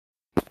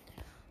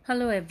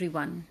Hello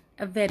everyone.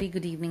 A very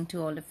good evening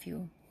to all of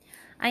you.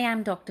 I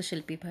am Dr.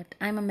 Shilpi Bhatt.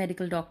 I am a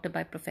medical doctor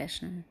by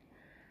profession.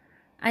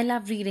 I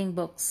love reading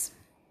books,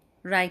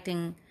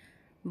 writing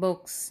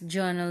books,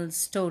 journals,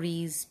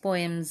 stories,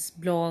 poems,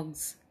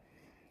 blogs.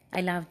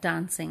 I love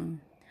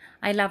dancing.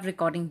 I love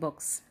recording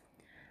books.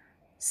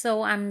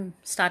 So I'm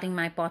starting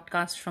my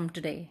podcast from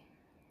today.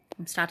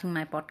 I'm starting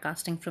my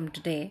podcasting from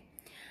today.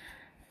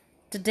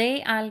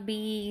 Today I'll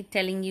be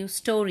telling you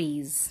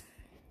stories.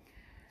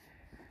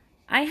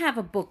 I have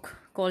a book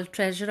called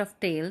Treasure of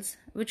Tales,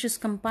 which is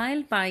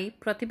compiled by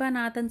Pratibha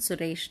Nath and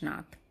Suresh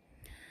Nath.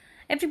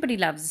 Everybody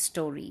loves a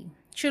story.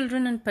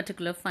 Children in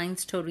particular find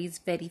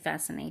stories very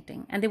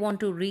fascinating and they want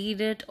to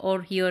read it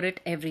or hear it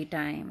every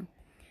time.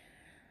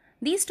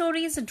 These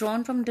stories are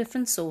drawn from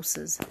different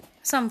sources,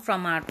 some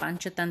from our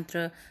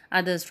Panchatantra,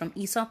 others from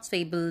Aesop's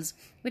fables,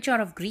 which are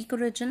of Greek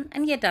origin,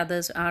 and yet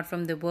others are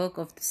from the work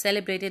of the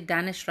celebrated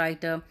Danish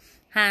writer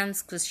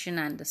Hans Christian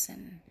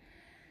Andersen.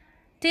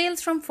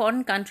 Tales from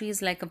foreign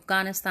countries like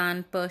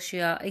Afghanistan,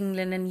 Persia,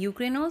 England, and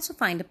Ukraine also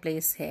find a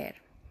place here.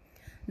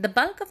 The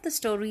bulk of the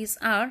stories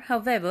are,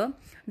 however,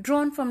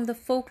 drawn from the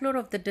folklore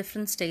of the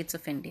different states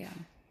of India.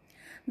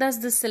 Thus,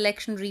 this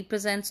selection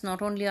represents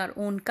not only our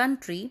own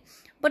country,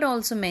 but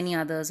also many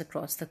others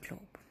across the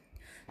globe.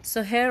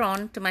 So, here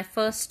on to my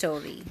first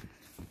story.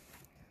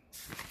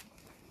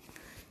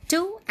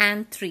 2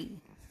 and 3.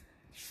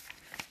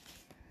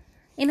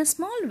 In a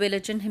small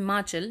village in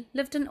Himachal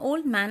lived an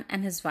old man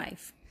and his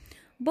wife.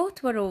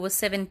 Both were over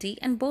 70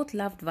 and both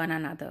loved one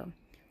another.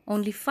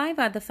 Only 5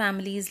 other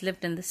families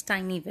lived in this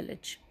tiny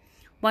village.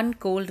 One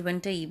cold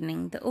winter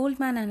evening, the old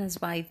man and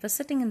his wife were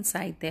sitting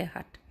inside their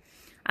hut.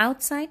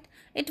 Outside,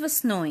 it was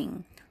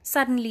snowing.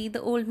 Suddenly,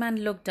 the old man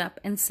looked up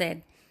and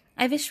said,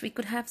 "I wish we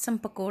could have some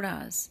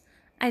pakoras.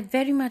 I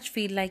very much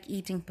feel like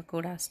eating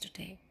pakoras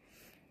today."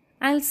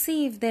 "I'll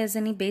see if there's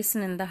any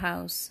basin in the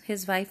house,"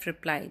 his wife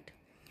replied.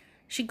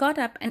 She got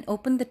up and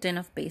opened the tin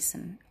of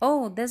basin.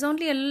 "Oh, there's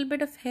only a little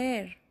bit of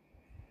hair,"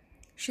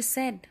 she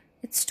said.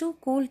 "It's too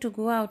cold to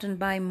go out and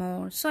buy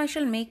more, so I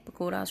shall make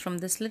pakoras from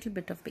this little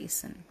bit of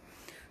basin."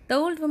 The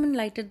old woman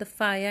lighted the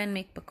fire and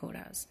made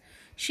pakoras.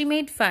 She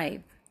made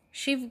 5.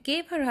 She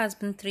gave her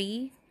husband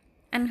 3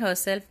 and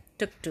herself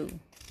took 2.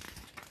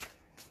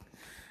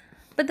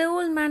 But the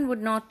old man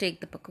would not take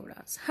the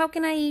pakoras. "How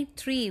can I eat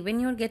 3 when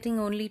you're getting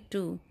only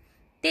 2?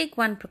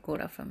 Take 1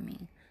 pakora from me."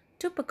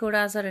 "2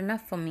 pakoras are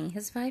enough for me,"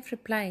 his wife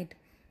replied.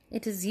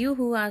 "It is you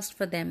who asked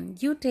for them.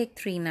 You take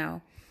 3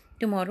 now.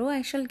 Tomorrow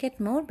I shall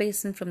get more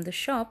basin from the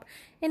shop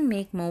and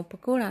make more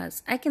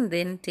pakoras. I can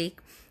then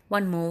take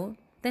 1 more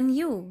than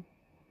you."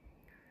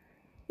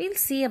 "We'll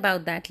see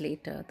about that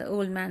later," the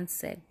old man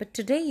said. "But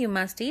today you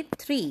must eat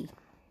 3.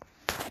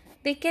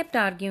 They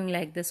kept arguing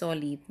like this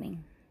all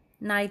evening.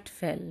 Night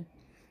fell,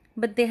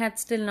 but they had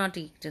still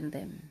not eaten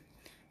them.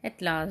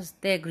 At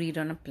last they agreed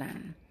on a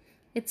plan.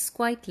 "It's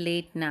quite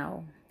late now,"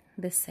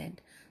 they said,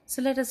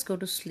 "so let us go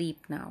to sleep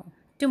now.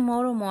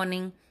 Tomorrow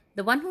morning,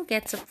 the one who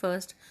gets up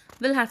first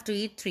will have to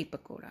eat 3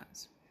 pakoras."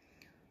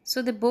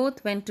 So they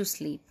both went to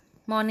sleep.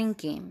 Morning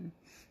came,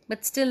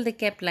 but still they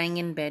kept lying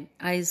in bed,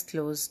 eyes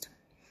closed.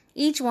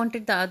 Each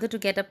wanted the other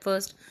to get up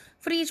first,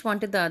 for each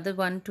wanted the other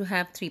one to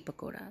have 3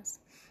 pakoras.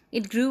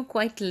 It grew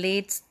quite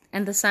late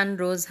and the sun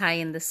rose high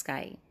in the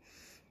sky,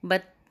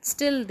 but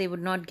still they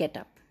would not get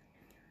up.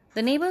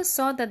 The neighbors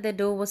saw that their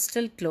door was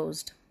still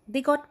closed.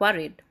 They got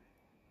worried.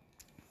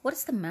 "What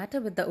is the matter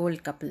with the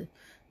old couple?"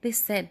 they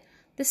said.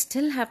 "They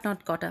still have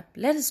not got up.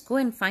 Let us go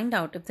and find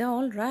out if they are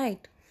all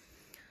right."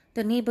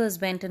 The neighbors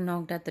went and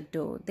knocked at the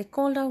door. They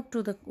called out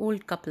to the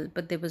old couple,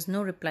 but there was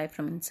no reply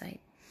from inside.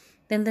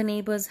 Then the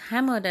neighbors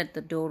hammered at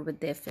the door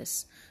with their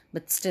fists,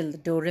 but still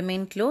the door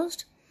remained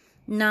closed.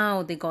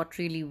 Now they got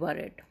really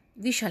worried.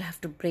 "We shall have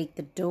to break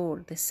the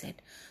door," they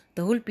said.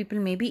 "The old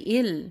people may be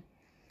ill."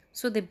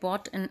 So they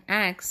bought an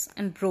axe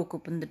and broke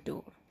open the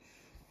door.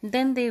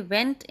 Then they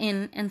went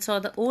in and saw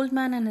the old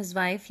man and his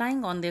wife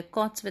lying on their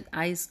cots with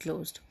eyes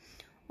closed.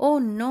 "Oh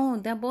no,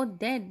 they're both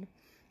dead.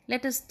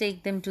 Let us take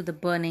them to the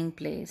burning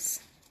place."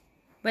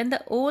 When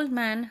the old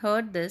man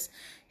heard this,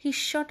 he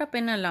shot up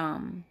in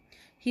alarm.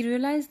 He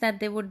realized that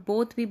they would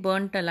both be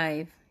burnt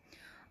alive.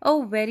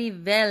 "Oh, very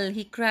well,"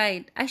 he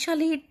cried. "I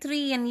shall eat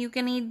 3 and you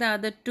can eat the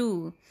other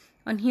 2.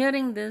 On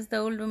hearing this, the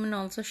old woman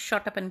also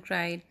shot up and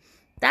cried,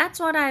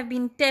 "That's what I've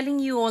been telling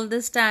you all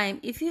this time.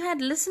 If you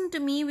had listened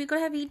to me, we could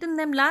have eaten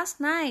them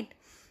last night.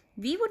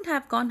 We wouldn't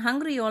have gone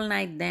hungry all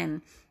night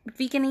then, but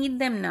we can eat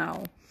them now."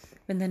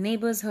 When the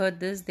neighbors heard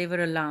this, they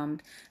were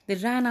alarmed. They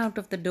ran out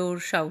of the door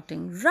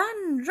shouting, "Run,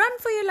 run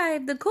for your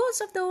life! The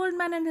ghosts of the old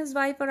man and his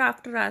wife are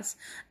after us.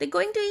 They're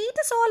going to eat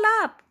us all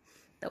up."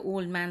 "The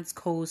old man's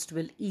ghost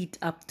will eat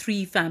up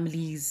 3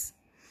 families,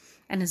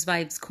 and his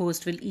wife's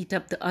ghost will eat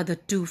up the other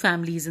 2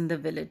 families in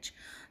the village."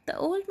 The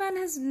old man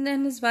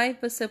and his wife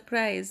were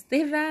surprised.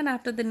 They ran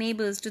after the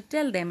neighbors to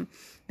tell them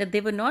that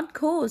they were not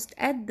ghosts.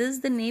 At this,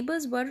 the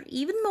neighbors were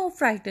even more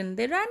frightened.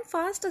 They ran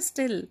faster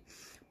still.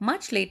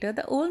 Much later,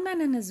 the old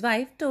man and his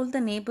wife told the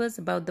neighbors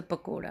about the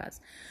pakoras.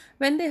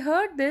 When they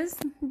heard this,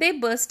 they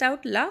burst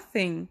out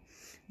laughing.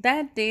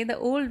 That day, the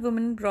old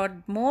woman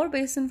brought more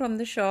basin from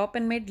the shop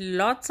and made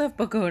lots of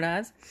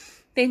pakoras.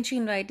 Then she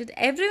invited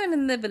everyone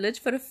in the village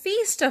for a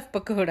feast of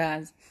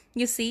pakoras.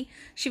 You see,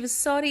 she was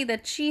sorry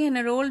that she and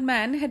her old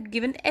man had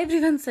given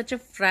everyone such a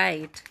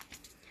fright.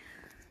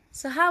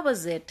 So, how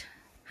was it?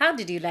 How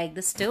did you like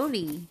the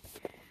story?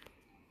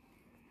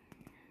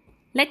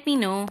 Let me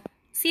know.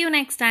 See you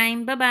next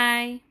time. Bye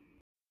bye.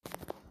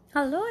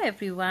 Hello,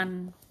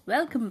 everyone.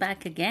 Welcome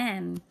back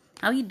again.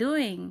 How are you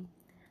doing?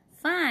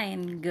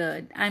 Fine,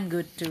 good. I'm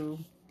good too.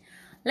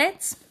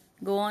 Let's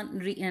go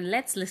on and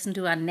let's listen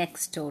to our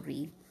next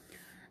story.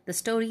 The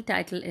story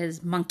title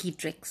is Monkey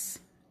Tricks.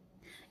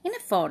 In a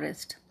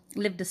forest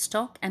lived a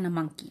stork and a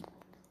monkey.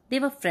 They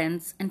were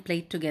friends and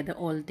played together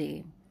all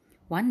day.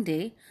 One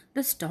day,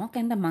 the stork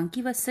and the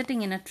monkey were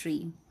sitting in a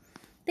tree.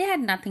 They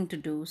had nothing to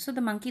do, so the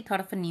monkey thought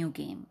of a new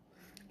game.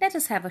 Let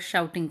us have a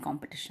shouting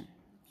competition,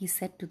 he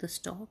said to the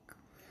stork.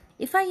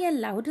 If I yell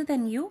louder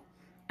than you,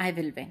 I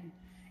will win.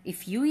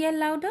 If you yell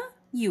louder,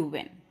 you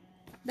win.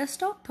 The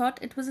stork thought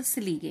it was a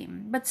silly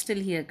game, but still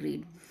he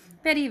agreed.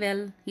 Very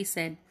well, he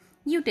said.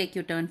 You take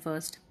your turn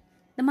first.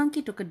 The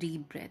monkey took a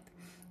deep breath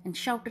and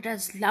shouted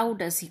as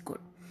loud as he could.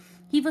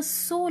 He was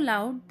so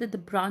loud that the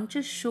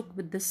branches shook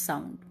with the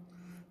sound.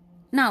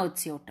 Now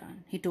it's your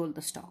turn, he told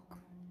the stork.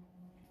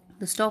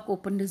 The stork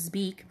opened his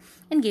beak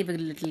and gave a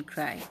little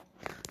cry.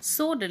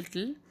 So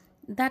little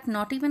that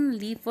not even a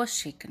leaf was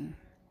shaken.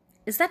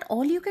 Is that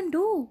all you can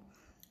do?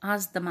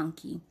 Asked the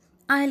monkey.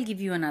 I'll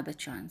give you another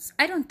chance.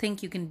 I don't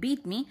think you can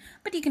beat me,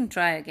 but you can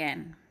try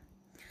again.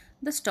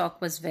 The stork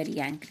was very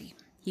angry.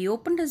 He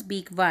opened his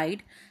beak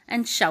wide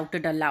and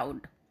shouted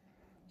aloud.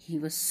 He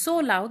was so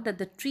loud that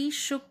the tree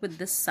shook with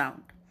this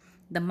sound.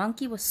 The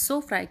monkey was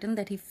so frightened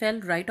that he fell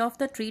right off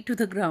the tree to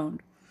the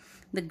ground.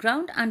 The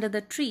ground under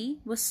the tree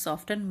was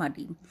soft and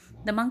muddy.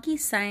 The monkey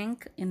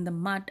sank in the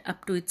mud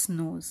up to its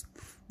nose.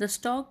 The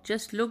stork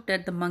just looked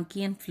at the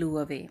monkey and flew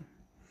away.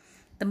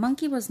 The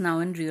monkey was now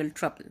in real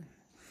trouble.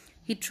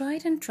 He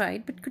tried and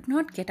tried but could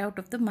not get out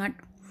of the mud.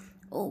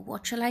 Oh,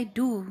 what shall I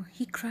do?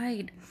 He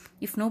cried.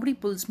 If nobody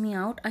pulls me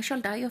out, I shall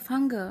die of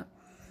hunger.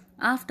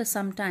 After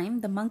some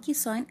time, the monkey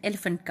saw an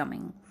elephant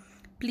coming.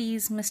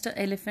 Please, Mr.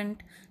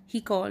 Elephant,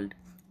 he called.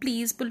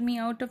 Please pull me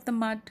out of the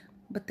mud.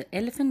 But the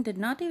elephant did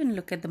not even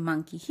look at the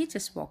monkey. He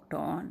just walked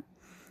on.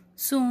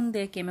 Soon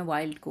there came a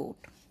wild goat.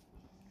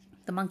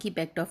 The monkey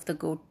begged of the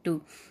goat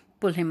to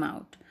pull him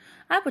out.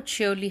 I would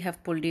surely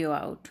have pulled you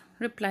out,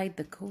 replied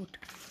the goat.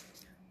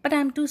 But I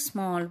am too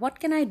small. What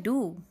can I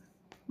do?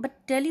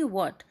 But tell you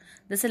what,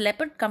 there's a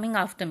leopard coming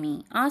after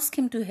me. Ask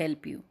him to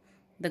help you.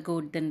 The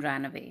goat then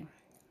ran away.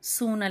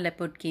 Soon a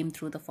leopard came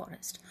through the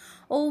forest.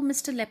 Oh,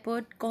 Mr.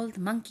 Leopard, called the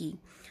monkey.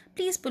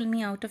 Please pull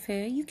me out of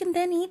here. You can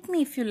then eat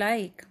me if you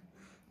like.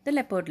 The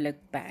leopard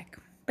looked back,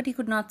 but he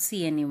could not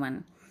see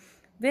anyone.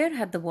 Where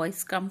had the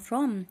voice come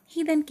from?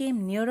 He then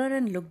came nearer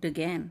and looked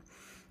again.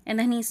 And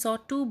then he saw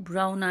two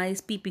brown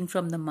eyes peeping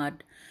from the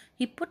mud.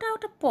 He put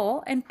out a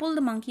paw and pulled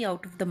the monkey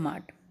out of the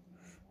mud.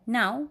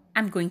 Now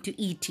I'm going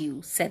to eat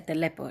you, said the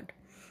leopard.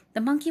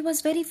 The monkey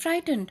was very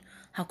frightened.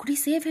 How could he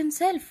save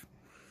himself?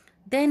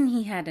 Then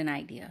he had an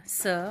idea.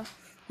 Sir,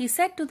 he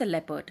said to the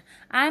leopard,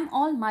 I am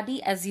all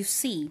muddy as you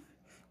see.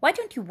 Why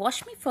don't you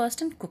wash me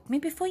first and cook me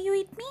before you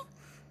eat me?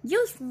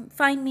 You'll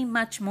find me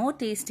much more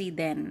tasty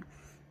then.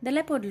 The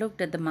leopard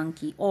looked at the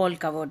monkey, all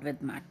covered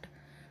with mud.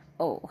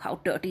 Oh, how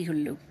dirty you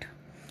looked.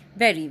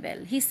 Very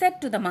well, he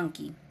said to the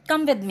monkey,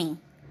 come with me.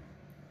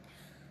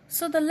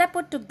 So the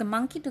leopard took the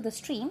monkey to the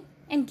stream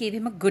and gave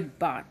him a good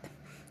bath.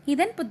 He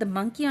then put the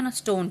monkey on a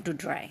stone to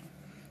dry.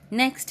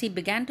 Next, he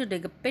began to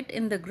dig a pit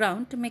in the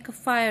ground to make a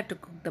fire to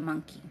cook the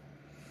monkey.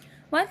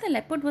 While the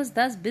leopard was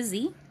thus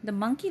busy, the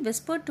monkey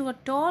whispered to a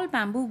tall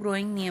bamboo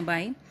growing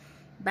nearby,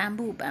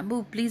 Bamboo,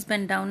 bamboo, please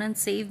bend down and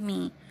save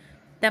me.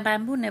 The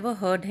bamboo never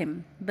heard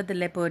him, but the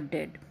leopard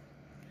did.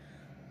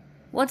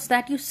 What's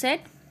that you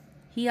said?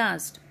 He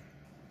asked.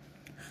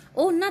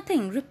 Oh,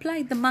 nothing,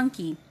 replied the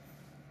monkey.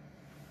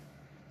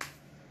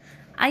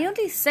 I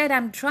only said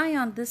I'm dry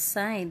on this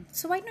side,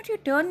 so why don't you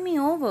turn me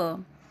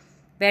over?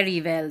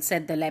 Very well,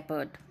 said the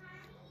leopard.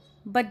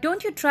 But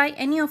don't you try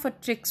any of her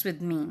tricks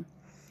with me.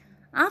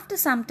 After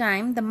some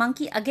time, the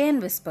monkey again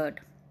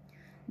whispered,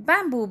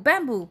 Bamboo,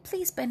 bamboo,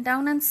 please bend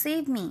down and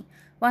save me.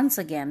 Once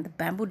again, the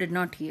bamboo did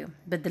not hear,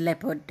 but the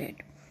leopard did.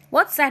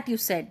 What's that you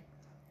said?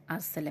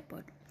 Asked the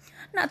leopard.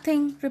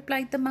 Nothing,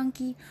 replied the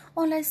monkey.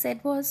 All I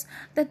said was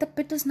that the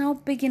pit is now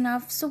big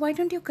enough, so why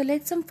don't you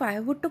collect some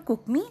firewood to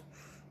cook me?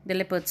 The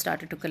leopard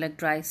started to collect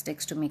dry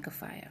sticks to make a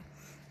fire.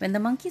 When the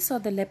monkey saw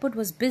the leopard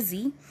was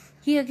busy,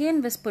 he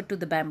again whispered to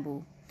the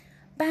bamboo,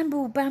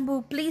 Bamboo,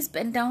 bamboo, please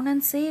bend down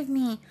and save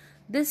me.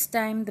 This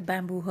time the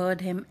bamboo heard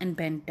him and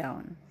bent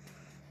down.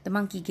 The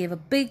monkey gave a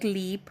big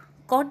leap,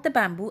 caught the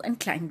bamboo and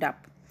climbed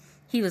up.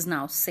 He was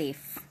now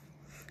safe.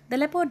 The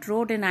leopard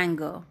roared in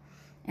anger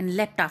and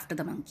leapt after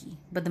the monkey.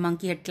 But the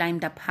monkey had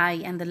climbed up high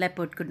and the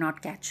leopard could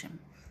not catch him.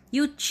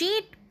 You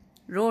cheat,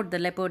 roared the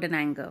leopard in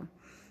anger.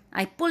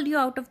 I pulled you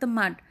out of the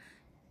mud.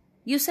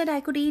 You said I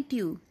could eat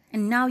you,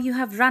 and now you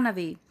have run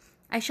away.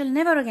 I shall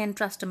never again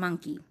trust a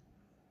monkey.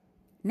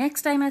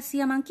 Next time I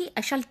see a monkey,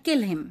 I shall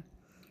kill him.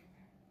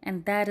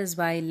 And that is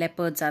why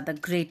leopards are the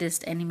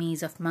greatest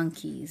enemies of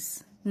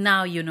monkeys.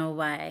 Now you know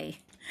why.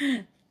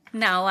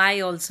 Now I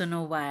also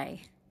know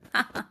why.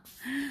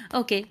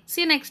 Okay,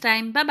 see you next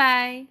time. Bye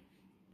bye.